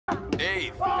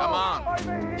Dave, come on.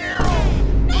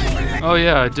 Oh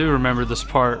yeah, I do remember this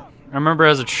part. I remember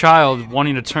as a child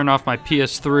wanting to turn off my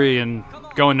PS3 and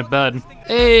going to bed.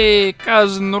 Hey,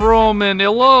 cousin Roman,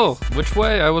 hello. Which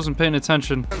way? I wasn't paying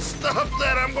attention. Stop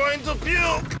that, I'm going to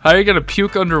puke. How are you gonna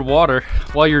puke underwater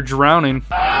while you're drowning?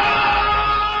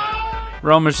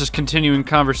 Roman's just continuing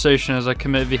conversation as I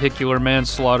commit vehicular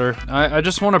manslaughter. I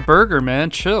just want a burger, man.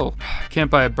 Chill.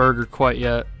 Can't buy a burger quite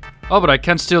yet. Oh, but I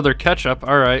can steal their ketchup.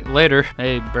 Alright, later.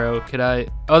 Hey, bro, could I...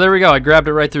 Oh, there we go. I grabbed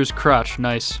it right through his crotch.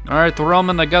 Nice. Alright, the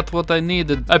Roman, I got what I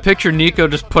needed. I picture Nico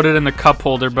just put it in the cup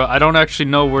holder, but I don't actually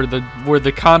know where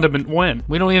the condiment went.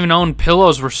 We don't even own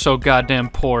pillows. We're so goddamn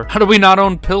poor. How do we not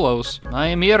own pillows? I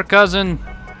am here, cousin.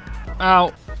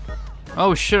 Ow.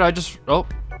 Oh, shit, I just... Oh.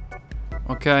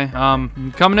 Okay,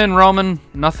 I'm coming in, Roman.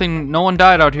 No one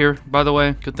died out here, by the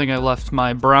way. Good thing I left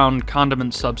my brown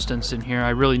condiment substance in here.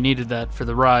 I really needed that for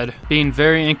the ride. Being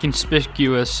very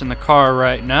inconspicuous in the car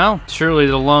right now. Surely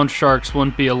the loan sharks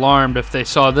wouldn't be alarmed if they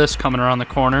saw this coming around the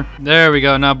corner. There we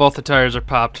go, now both the tires are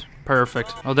popped.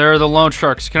 Perfect. Oh, there are the loan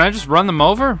sharks. Can I just run them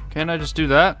over? Can't I just do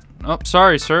that? Oh,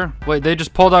 sorry, sir. Wait, they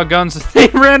just pulled out guns and they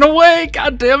ran away!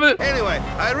 God damn it! Anyway,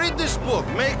 I read this book,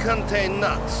 may contain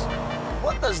nuts.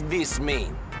 What does this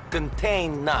mean?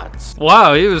 Contain nuts.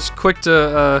 Wow, he was quick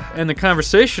to end the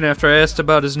conversation after I asked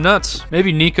about his nuts.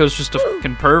 Maybe Nico's just a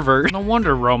fucking pervert. No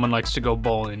wonder Roman likes to go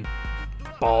bowling.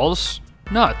 Balls?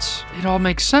 Nuts. It all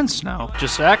makes sense now.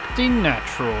 Just acting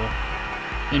natural.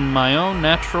 In my own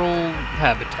natural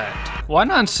habitat. Why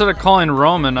not, instead of calling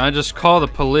Roman, I just call the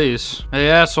police? Hey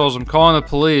assholes, I'm calling the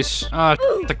police. Ah,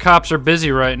 the cops are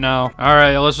busy right now.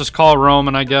 Alright, let's just call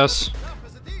Roman, I guess.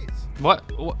 What?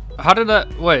 How did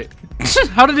that... Wait.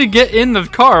 How did he get in the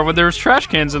car when there was trash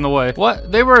cans in the way?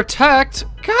 What? They were attacked?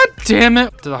 God damn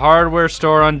it. To the hardware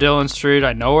store on Dillon Street.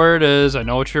 I know where it is. I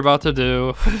know what you're about to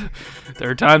do.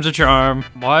 Third time's a charm.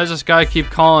 Why does this guy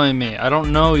keep calling me? I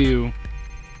don't know you.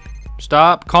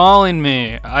 Stop calling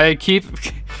me. I keep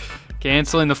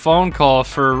canceling the phone call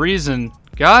for a reason.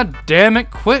 God damn it.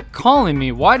 Quit calling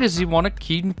me. Why does he want to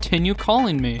continue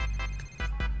calling me?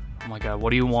 Oh my god, what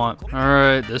do you want?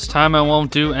 Alright, this time I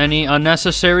won't do any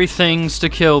unnecessary things to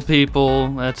kill people.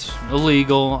 That's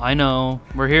illegal, I know.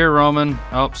 We're here, Roman.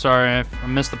 Oh, sorry, I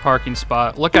missed the parking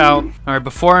spot. Look out. Alright,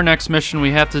 before our next mission, we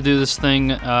have to do this thing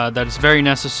that is very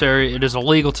necessary. It is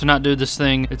illegal to not do this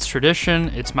thing. It's tradition,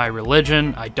 it's my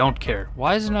religion. I don't care.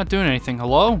 Why is it not doing anything?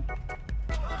 Hello?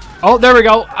 Oh, there we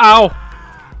go. Ow.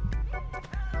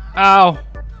 Ow.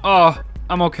 Oh.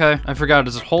 I'm okay. I forgot.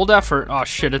 Is it hold F or... Oh,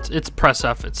 shit. It's press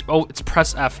F. It's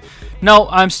press F. No,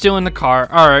 I'm stealing the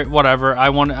car. All right, whatever. I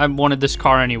wanted this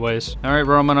car anyways. All right,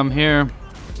 Roman, I'm here.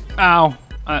 Ow.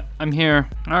 I'm here.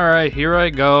 All right, here I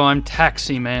go. I'm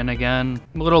taxi man again.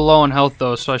 I'm a little low on health,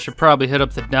 though, so I should probably hit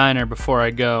up the diner before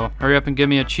I go. Hurry up and give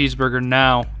me a cheeseburger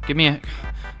now. Give me a...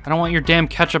 I don't want your damn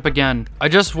ketchup again. I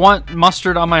just want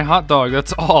mustard on my hot dog.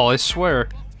 That's all, I swear.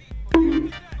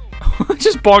 I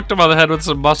just bonked him on the head with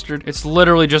some mustard. It's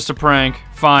literally just a prank.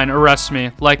 Fine, arrest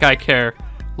me. Like I care.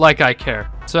 Like I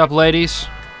care. What's up, ladies?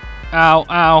 Ow,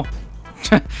 ow.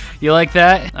 You like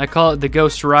that? I call it the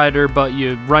Ghost Rider, but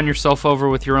you run yourself over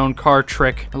with your own car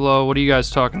trick. Hello, what are you guys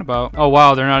talking about? Oh,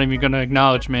 wow, they're not even gonna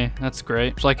acknowledge me. That's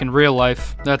great. It's like in real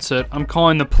life. That's it. I'm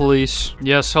calling the police.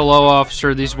 Yes, hello,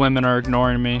 officer. These women are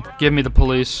ignoring me. Give me the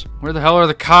police. Where the hell are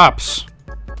the cops?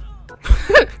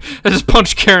 I just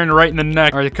punched Karen right in the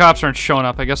neck. Alright, the cops aren't showing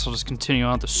up. I guess I'll just continue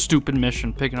on with the stupid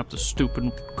mission, picking up the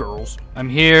stupid girls. I'm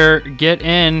here. Get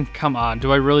in. Come on.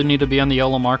 Do I really need to be on the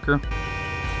yellow marker?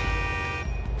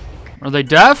 Are they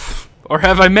deaf? Or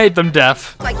have I made them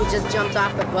deaf? Like you just jumped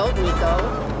off the boat,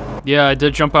 Nico. Yeah, I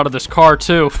did jump out of this car,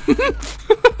 too.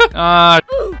 I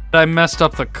messed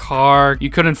up the car. You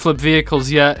couldn't flip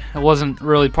vehicles yet. It wasn't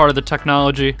really part of the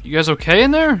technology. You guys okay in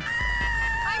there?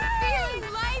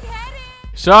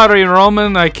 Sorry,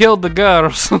 Roman, I killed the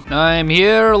girls. I'm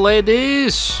here,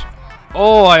 ladies.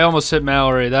 Oh, I almost hit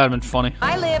Mallory. That'd been funny.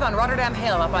 I live on Rotterdam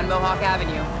Hill up on Mohawk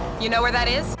Avenue. You know where that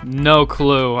is? No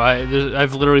clue.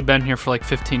 I've literally been here for like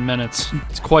 15 minutes.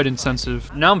 It's quite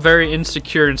insensitive. Now I'm very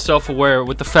insecure and self-aware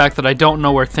with the fact that I don't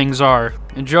know where things are.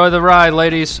 Enjoy the ride,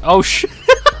 ladies. Oh, shit.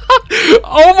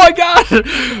 Oh my god!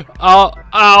 Ow,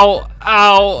 ow,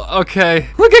 ow. Okay.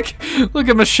 Look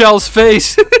at Michelle's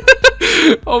face.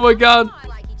 Oh my god.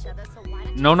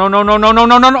 No, no, no, no, no, no,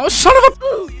 no, no, no, son of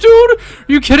a... Dude, are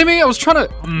you kidding me? I was trying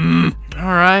to...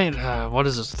 Alright, what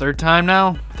is this, third time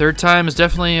now? Third time is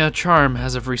definitely a charm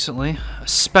as of recently.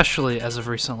 Especially as of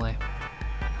recently.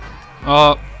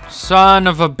 Oh, son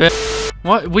of a bitch.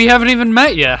 What? We haven't even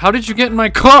met yet. How did you get in my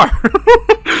car?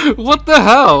 What the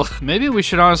hell? Maybe we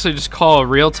should honestly just call a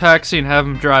real taxi and have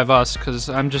him drive us, because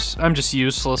I'm just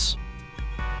useless.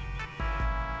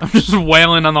 I'm just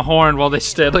wailing on the horn while they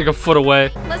stay like a foot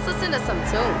away. Let's listen to some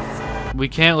tunes. We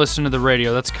can't listen to the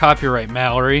radio. That's copyright,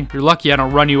 Mallory. You're lucky I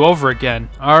don't run you over again.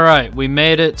 All right, we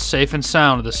made it safe and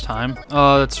sound this time.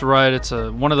 Oh, that's right. It's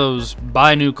one of those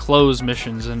buy new clothes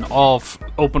missions in all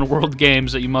open world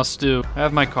games that you must do. I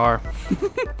have my car.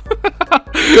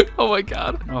 Oh my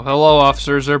god. Oh, hello,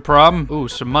 officer. Is there a problem? Ooh,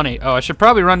 some money. Oh, I should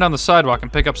probably run down the sidewalk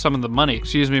and pick up some of the money.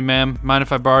 Excuse me, ma'am. Mind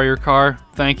if I borrow your car?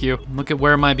 Thank you. Look at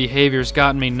where my behavior's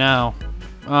gotten me now.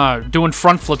 Doing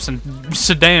front flips and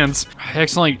sedans. I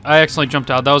accidentally jumped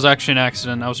out. That was actually an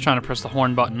accident. I was trying to press the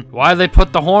horn button. Why they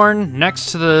put the horn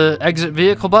next to the exit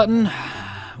vehicle button?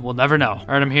 We'll never know. All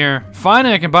right, I'm here.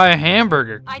 Finally, I can buy a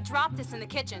hamburger. I dropped this in the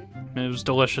kitchen. It was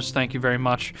delicious. Thank you very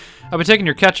much. I'll be taking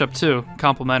your ketchup, too.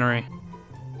 Complimentary.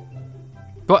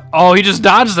 What? Oh, he just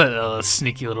dodged that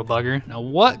sneaky little bugger. Now,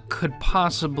 what could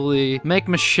possibly make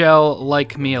Michelle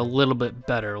like me a little bit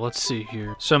better? Let's see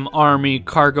here. Some army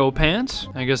cargo pants.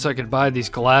 I guess I could buy these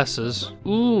glasses.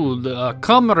 Ooh, the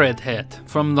comrade hat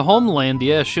from the homeland.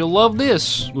 Yeah, she'll love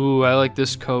this. Ooh, I like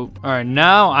this coat. All right,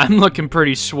 now I'm looking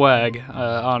pretty swag,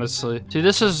 honestly. See,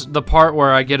 this is the part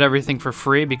where I get everything for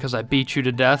free because I beat you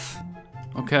to death.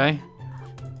 Okay?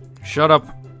 Shut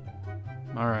up.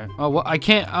 Alright. Oh, well, I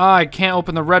can't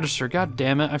open the register. God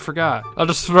damn it, I forgot. I'll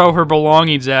just throw her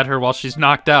belongings at her while she's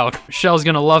knocked out. Michelle's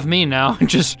gonna love me now.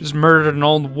 just murdered an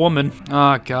old woman.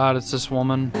 Oh god, it's this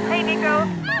woman. Hey,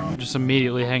 Nico. Just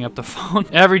immediately hang up the phone.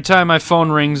 Every time my phone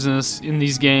rings in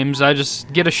these games, I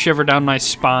just get a shiver down my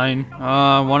spine.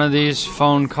 One of these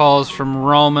phone calls from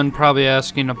Roman, probably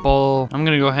asking a bull. I'm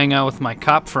gonna go hang out with my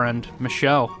cop friend,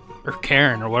 Michelle. Or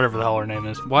Karen, or whatever the hell her name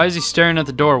is. Why is he staring at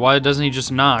the door? Why doesn't he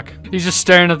just knock? He's just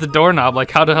staring at the doorknob,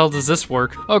 like, how the hell does this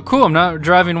work? Oh, cool, I'm not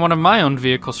driving one of my own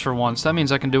vehicles for once. That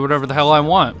means I can do whatever the hell I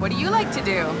want. What do you like to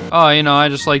do? Oh, you know, I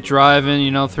just like driving,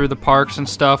 you know, through the parks and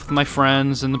stuff with my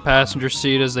friends in the passenger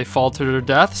seat as they fall to their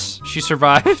deaths. She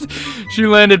survived. She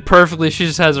landed perfectly. She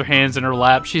just has her hands in her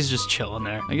lap. She's just chilling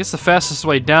there. I guess the fastest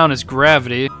way down is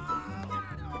gravity.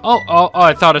 Oh,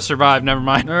 I thought I survived. Never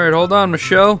mind. All right, hold on,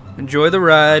 Michelle. Enjoy the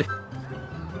ride.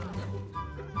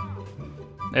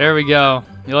 There we go.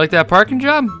 You like that parking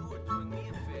job?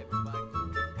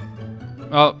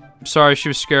 Oh, sorry, she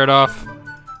was scared off.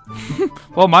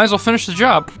 Well, might as well finish the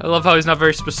job. I love how he's not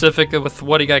very specific with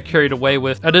what he got carried away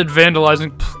with. I did vandalize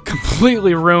and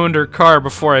completely ruined her car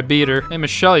before I beat her. Hey,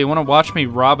 Michelle, you want to watch me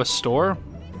rob a store?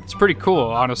 It's pretty cool,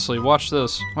 honestly. Watch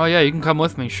this. Oh, yeah, you can come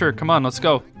with me. Sure, come on, let's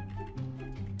go.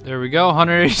 There we go,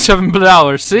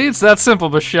 $187. See, it's that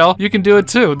simple, Michelle. You can do it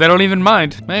too. They don't even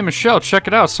mind. Hey, Michelle, check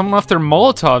it out. Someone left their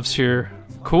Molotovs here.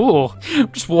 Cool.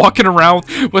 I'm just walking around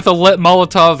with a lit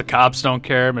Molotov. The cops don't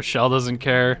care. Michelle doesn't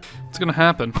care. What's gonna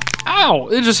happen? Ow!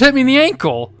 It just hit me in the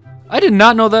ankle. I did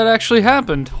not know that actually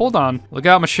happened. Hold on. Look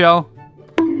out, Michelle.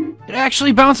 It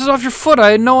actually bounces off your foot.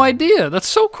 I had no idea. That's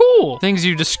so cool. Things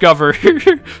you discover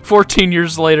 14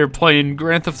 years later playing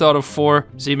Grand Theft Auto 4.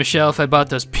 See, Michelle, if I bought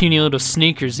those puny little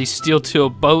sneakers, these steel-toe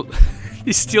boat...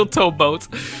 these steel-toe boats.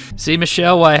 See,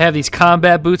 Michelle, why I have these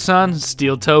combat boots on?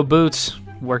 Steel-toe boots.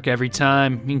 Work every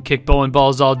time. You can kick bowling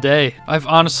balls all day. I've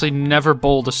honestly never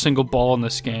bowled a single ball in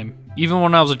this game. Even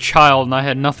when I was a child and I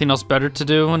had nothing else better to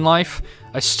do in life,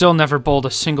 I still never bowled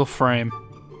a single frame.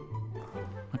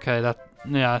 Okay,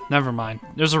 yeah, never mind.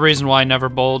 There's a reason why I never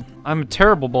bowled. I'm a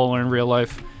terrible bowler in real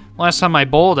life. Last time I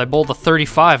bowled a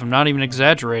 35. I'm not even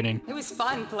exaggerating. It was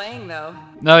fun playing, though.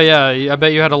 Oh yeah, I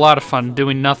bet you had a lot of fun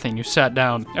doing nothing. You sat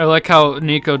down. I like how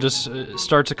Nico just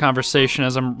starts a conversation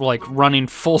as I'm like running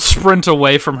full sprint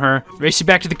away from her. Race you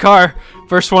back to the car.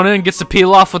 First one in gets to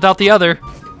peel off without the other.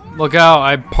 Look out,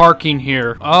 I'm parking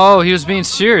here. Oh, he was being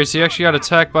serious. He actually got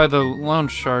attacked by the loan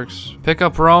sharks. Pick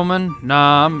up Roman?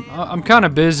 Nah, I'm kind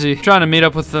of busy. Trying to meet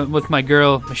up with my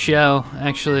girl, Michelle,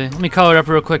 actually. Let me call her up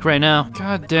real quick right now.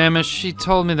 God damn it, she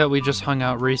told me that we just hung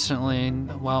out recently.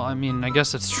 Well, I mean, I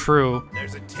guess it's true.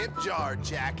 There's a tip jar,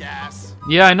 jackass.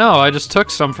 Yeah, I know. I just took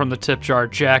some from the tip jar,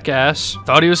 jackass.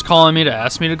 Thought he was calling me to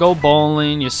ask me to go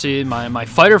bowling. You see, my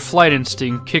fight or flight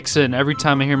instinct kicks in every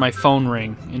time I hear my phone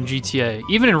ring in GTA.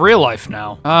 Even in real life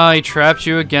now. Ah, he trapped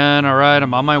you again. All right,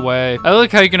 I'm on my way. I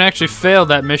like how you can actually fail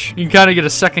that mission. You can kind of get a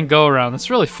second go around.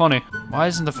 That's really funny. Why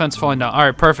isn't the fence falling down? All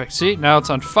right, perfect. See, now it's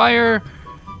on fire.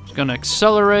 It's gonna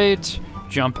accelerate.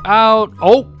 Jump out.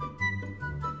 Oh.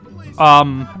 I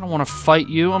don't want to fight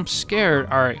you. I'm scared.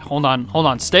 All right, hold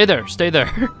on. Stay there.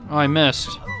 Oh, I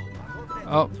missed.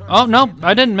 Oh, no,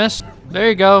 I didn't miss. There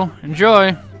you go.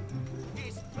 Enjoy.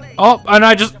 Oh, and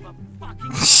I just...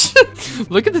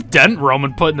 Look at the dent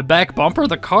Roman put in the back bumper of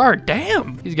the car.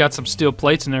 Damn. He's got some steel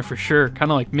plates in there for sure.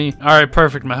 Kind of like me. All right,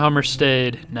 perfect. My Hummer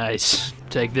stayed. Nice.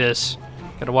 Take this.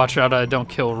 Gotta watch out I don't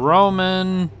kill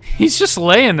Roman. He's just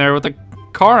laying there with a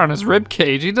car on his rib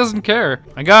cage. He doesn't care.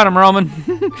 I got him, Roman.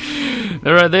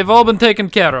 They've all been taken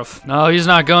care of. No, he's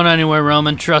not going anywhere,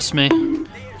 Roman. Trust me.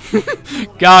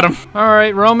 Got him. All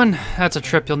right, Roman. That's a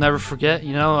trip you'll never forget.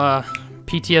 You know,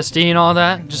 PTSD and all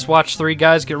that. Just watch 3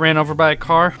 guys get ran over by a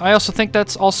car. I also think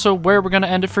that's also where we're going to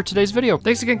end it for today's video.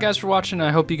 Thanks again, guys, for watching.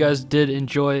 I hope you guys did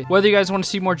enjoy. Whether you guys want to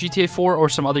see more GTA 4 or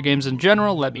some other games in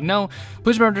general, let me know.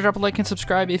 Please remember to drop a like and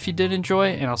subscribe if you did enjoy,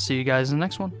 and I'll see you guys in the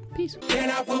next one. Peace.